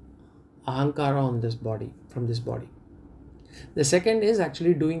the ahankara on this body, from this body. The second is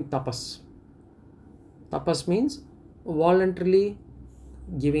actually doing tapas. Tapas means voluntarily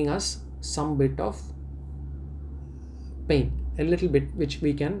giving us some bit of pain, a little bit, which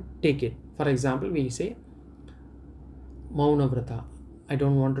we can take it. For example, we say Mauna Vrata. I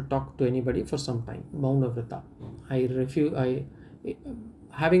don't want to talk to anybody for some time. Mauna Vrata.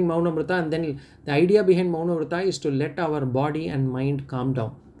 Having Mauna Vrata, and then the idea behind Mauna Vrata is to let our body and mind calm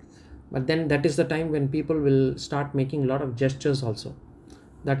down. But then that is the time when people will start making a lot of gestures also.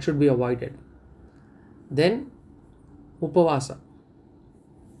 That should be avoided. Then upavasa,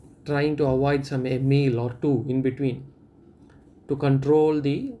 trying to avoid a meal or two in between to control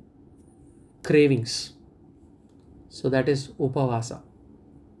the cravings. So that is upavasa.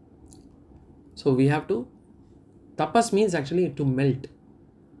 So we have to, tapas means actually to melt.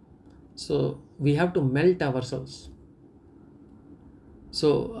 So we have to melt ourselves.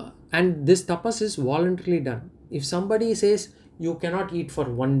 So, and this tapas is voluntarily done. If somebody says you cannot eat for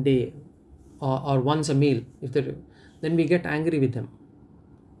one day or once a meal, then we get angry with them.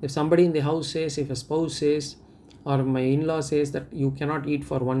 If somebody in the house says, if a spouse says, or my in-law says that you cannot eat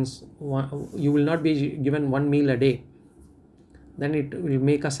for you will not be given one meal a day, then it will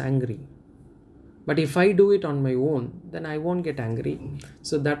make us angry. But if I do it on my own, then I won't get angry.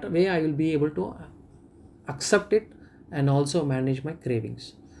 So that way I will be able to accept it and also manage my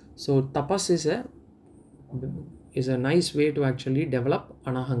cravings. So tapas is a nice way to actually develop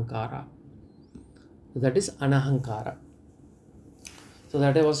anahankara. That is anahankara. So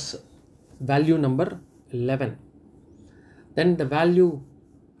that was value number 11. Then the value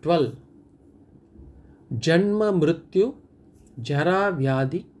 12. Janma mrityu jara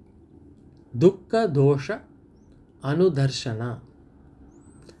vyadi dukkha dosha anudarshana.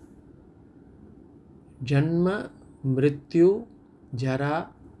 Janma mrityu jara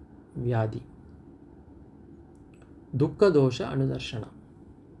vyadi dukkha dosha anudarshana.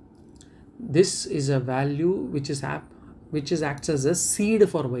 This is a value which acts as a seed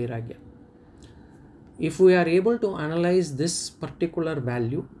for Vairagya. If we are able to analyze this particular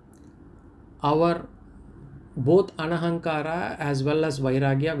value, our both anahankara as well as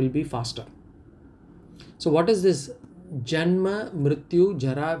Vairagya will be faster. So what is this janma mrityu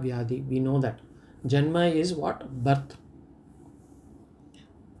jara vyadi? We know that janma is what? Birth.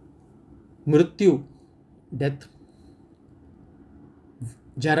 Mrityu, death.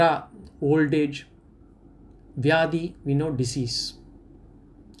 Jara, old age. Vyadi, we know, disease.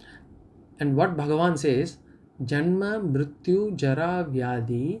 And what Bhagavan says, janma mrityu jara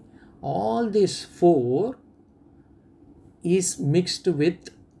vyadi, all these four is mixed with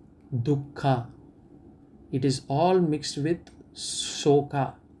dukkha. It is all mixed with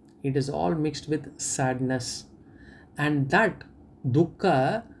soka. It is all mixed with sadness. And that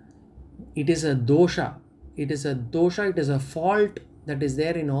dukkha, it is a dosha. It is a fault that is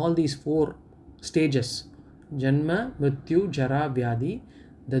there in all these four stages. Janma, mrityu, jara, vyadi.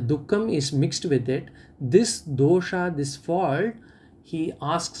 The dukkham is mixed with it. This dosha, this fault, he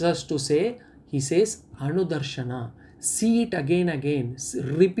asks us to say, he says, anudarshana. See it again.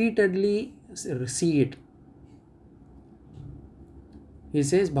 Repeatedly see it. He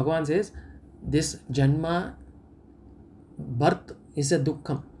says, Bhagavan says, this janma, birth is a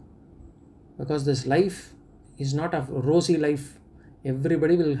dukkham. Because this life is not a rosy life.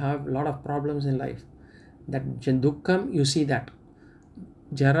 Everybody will have a lot of problems in life. That dukkham, you see that.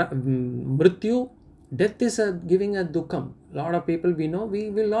 Jara, mrityu, death is giving a dukkham. A lot of people we know, we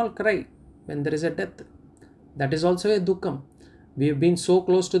will all cry when there is a death. That is also a dukkham. We have been so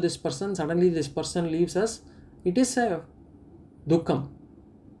close to this person, suddenly this person leaves us. It is a dukkham.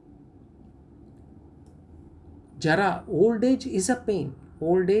 Jara, old age is a pain.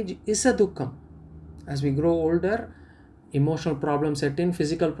 Old age is a dukkham. As we grow older, emotional problems set in,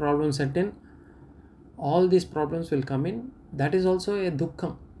 physical problems set in, all these problems will come in. That is also a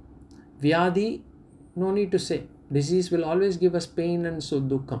dukkham. Vyadi, no need to say. Disease will always give us pain and so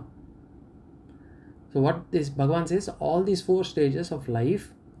dukkham. So what this Bhagavan says, all these four stages of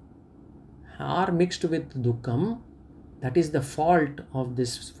life are mixed with dukkham. That is the fault of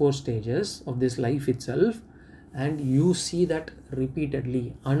these four stages of this life itself. And you see that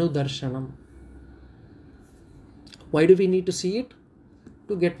repeatedly. Anudarshanam. Why do we need to see it?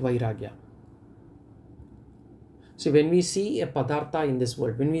 To get Vairagya. So when we see a padartha in this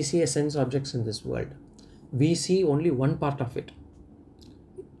world, when we see a sense objects in this world, we see only one part of it.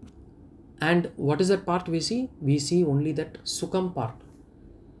 And what is that part we see? We see only that sukham part.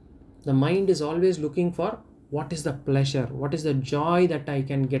 The mind is always looking for what is the pleasure, what is the joy that I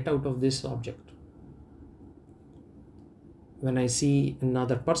can get out of this object. When I see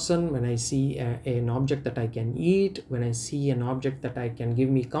another person, when I see an object that I can eat, when I see an object that I can give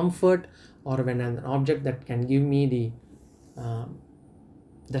me comfort, or when an object that can give me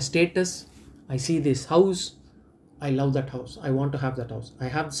the status, I see this house, I love that house, I want to have that house.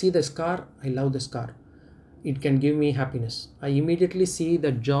 See this car, I love this car. It can give me happiness. I immediately see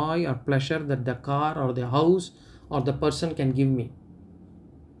the joy or pleasure that the car or the house or the person can give me.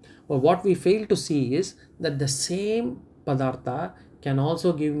 But what we fail to see is that the same padartha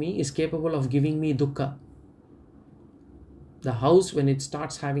is capable of giving me dukkha. The house, when it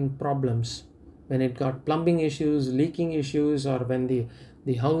starts having problems, when it got plumbing issues, leaking issues, or when the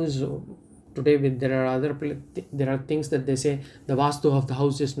house today there are there are things that they say the vastu of the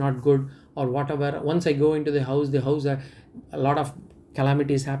house is not good or whatever. Once I go into the house a lot of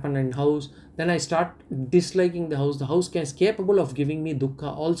calamities happen in house, then I start disliking the house. The house is capable of giving me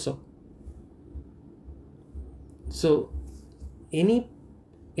dukkha also. So anything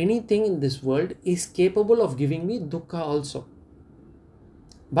in this world is capable of giving me dukkha also.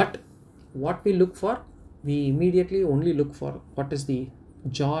 But what we look for, we immediately only look for what is the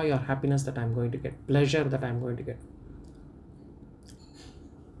joy or happiness that I'm going to get, pleasure that I'm going to get.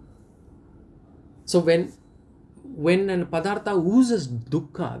 So when an padartha oozes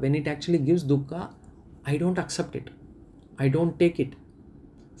dukkha, when it actually gives dukkha, I don't accept it. I don't take it.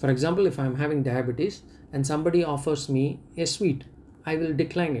 For example, if I'm having diabetes and somebody offers me a sweet, I will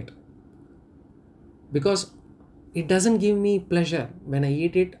decline it. Because it doesn't give me pleasure. When I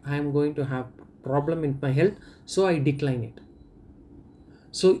eat it, I am going to have problem in my health, so I decline it.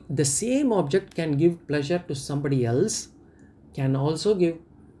 So the same object can give pleasure to somebody else, can also give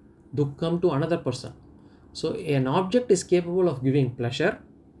dukkham to another person. So an object is capable of giving pleasure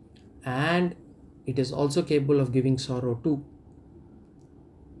and it is also capable of giving sorrow too.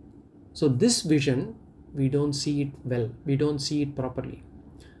 So this vision, we don't see it well. We don't see it properly.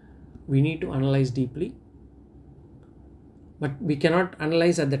 We need to analyze deeply. But we cannot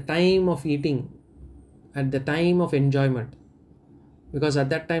analyze at the time of eating, at the time of enjoyment, because at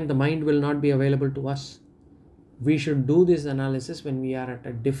that time the mind will not be available to us. We should do this analysis when we are at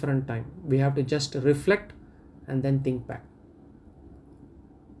a different time. We have to just reflect and then think back.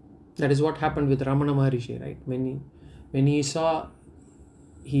 That is what happened with Ramana Maharishi, right? When he saw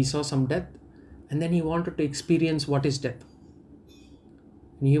some death, and then he wanted to experience what is death.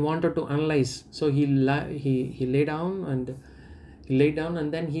 And he wanted to analyze. So he lay down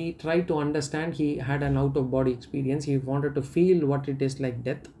and then he tried to understand. He had an out of body experience. He wanted to feel what it is like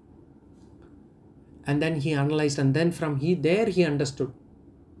death. And then he analyzed, and then from there he understood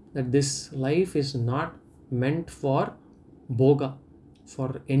that this life is not meant for bhoga,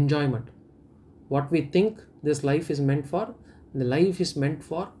 for enjoyment. What we think this life is meant for, the life is meant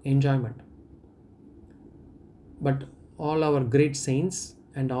for enjoyment. But all our great saints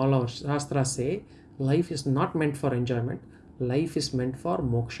and all our shastras say life is not meant for enjoyment. Life is meant for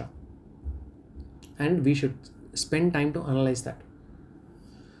moksha. And we should spend time to analyze that.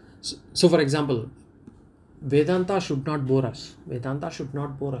 So for example, Vedanta should not bore us.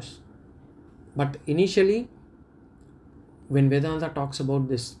 But initially, when Vedanta talks about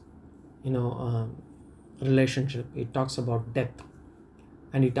this, relationship, it talks about death.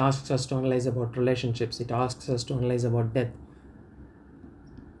 And it asks us to analyze about relationships. It asks us to analyze about death.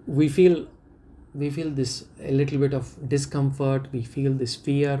 We feel this a little bit of discomfort. We feel this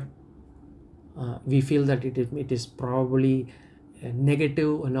fear. We feel that it is probably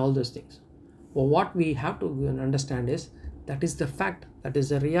negative and all those things. Well, what we have to understand is that is the fact, that is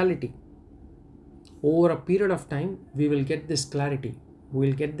the reality. Over a period of time, we will get this clarity. We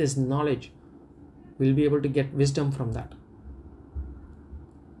will get this knowledge. We will be able to get wisdom from that.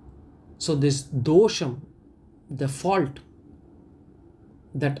 So this dosham, the fault,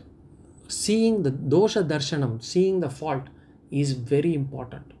 that seeing the dosha darshanam, seeing the fault is very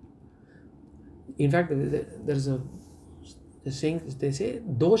important. In fact, there is a saying, they say,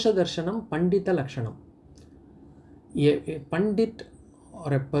 dosha darshanam pandita lakshanam. A pandit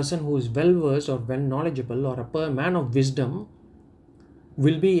or a person who is well versed or well knowledgeable or a man of wisdom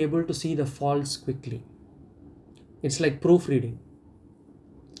will be able to see the faults quickly. It's like proofreading.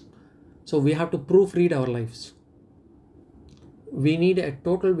 So we have to proofread our lives. We need a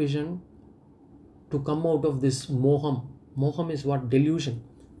total vision to come out of this moham. Moham is what? Delusion.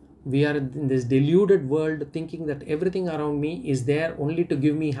 We are in this deluded world thinking that everything around me is there only to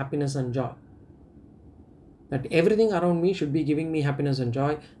give me happiness and joy. That everything around me should be giving me happiness and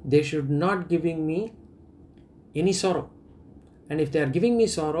joy. They should not giving me any sorrow. And if they are giving me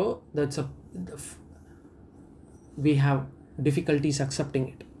sorrow, we have difficulties accepting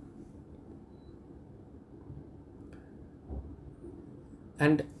it.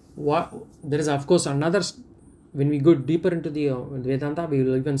 And there is of course another, when we go deeper into the Vedanta, we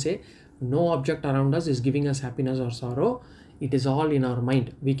will even say no object around us is giving us happiness or sorrow. It is all in our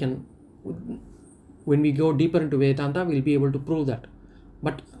mind. When we go deeper into Vedanta, we will be able to prove that.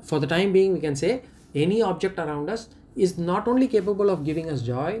 But for the time being, we can say any object around us is not only capable of giving us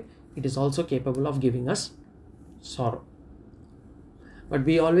joy, it is also capable of giving us sorrow. But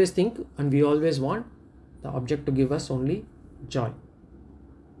we always think and we always want the object to give us only joy.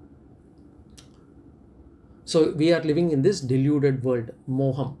 So we are living in this deluded world,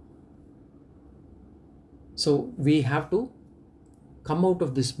 moham. So we have to come out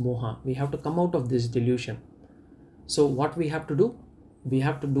of this moha. We have to come out of this delusion. So what we have to do? We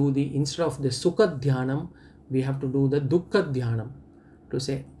have to do instead of the sukha dhyanam, we have to do the dukkha dhyanam, to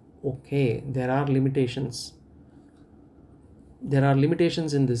say, okay, there are limitations. There are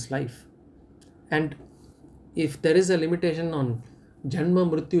limitations in this life. And if there is a limitation on janma,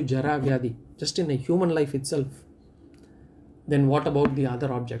 mrityu, jara, vyadi, just in a human life itself, then what about the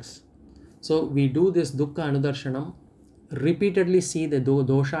other objects? So we do this dukkha anudarshanam, repeatedly see the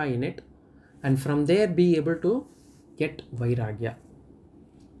dosha in it, and from there be able to get vairagya.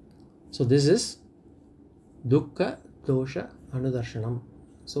 So this is dukkha dosha anudarshanam.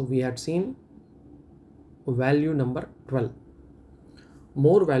 So we had seen value number 12.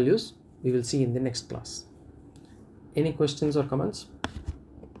 More values we will see in the next class. Any questions or comments?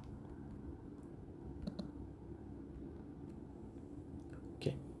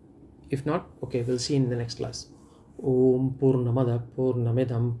 Okay. If not, okay, we'll see in the next class. Om Purnamada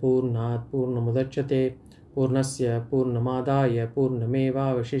Purnamidam Purnat Purnamudachyate Purnasya Purnamadaya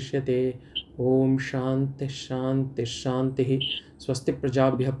Purnameva Vashishyate. Om Shanti Shanti Shanti. Swasti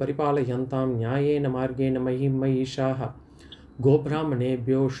Prajabhya Paripalayantam Nyayena Margena Mahim Mahishaha.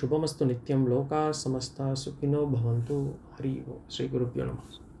 Gobrahmanebhyo Shubhamastu Nityam Loka Samasta Sukhino Bhavantu. Hari Om. Shri Gurubhyo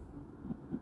Namaha.